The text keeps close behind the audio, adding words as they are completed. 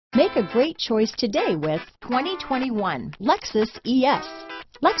Make a great choice today with 2021 Lexus ES.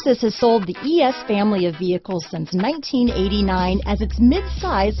 Lexus has sold the ES family of vehicles since 1989 as its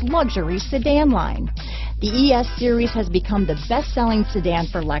mid-size luxury sedan line. The ES series has become the best-selling sedan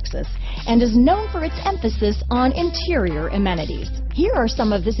for Lexus and is known for its emphasis on interior amenities. Here are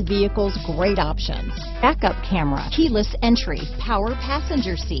some of this vehicle's great options: backup camera, keyless entry, power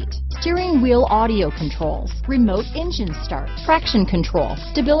passenger seat, steering wheel audio controls, remote engine start, traction control,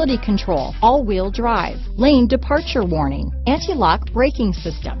 stability control, all-wheel drive, lane departure warning, anti-lock braking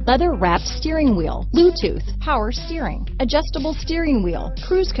system, leather-wrapped steering wheel, Bluetooth, power steering, adjustable steering wheel,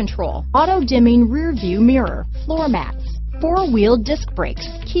 cruise control, auto-dimming rear-view mirror, floor mats, four-wheel disc brakes,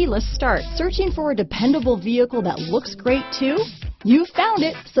 keyless start. Searching for a dependable vehicle that looks great too? You found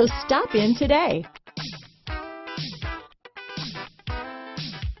it, so stop in today.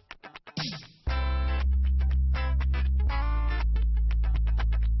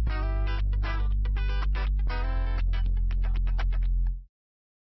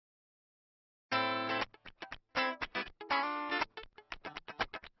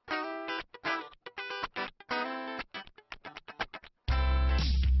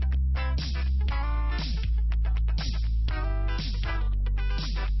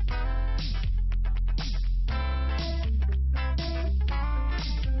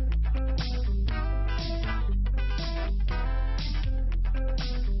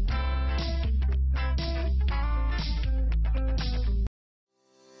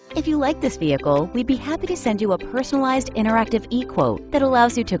 If you like this vehicle, we'd be happy to send you a personalized interactive e-quote that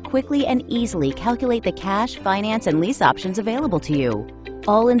allows you to quickly and easily calculate the cash, finance, and lease options available to you.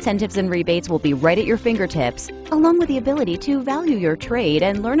 All incentives and rebates will be right at your fingertips, along with the ability to value your trade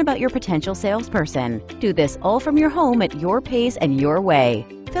and learn about your potential salesperson. Do this all from your home at your pace and your way.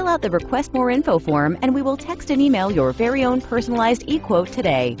 Fill out the Request More Info form and we will text and email your very own personalized e-quote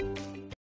today.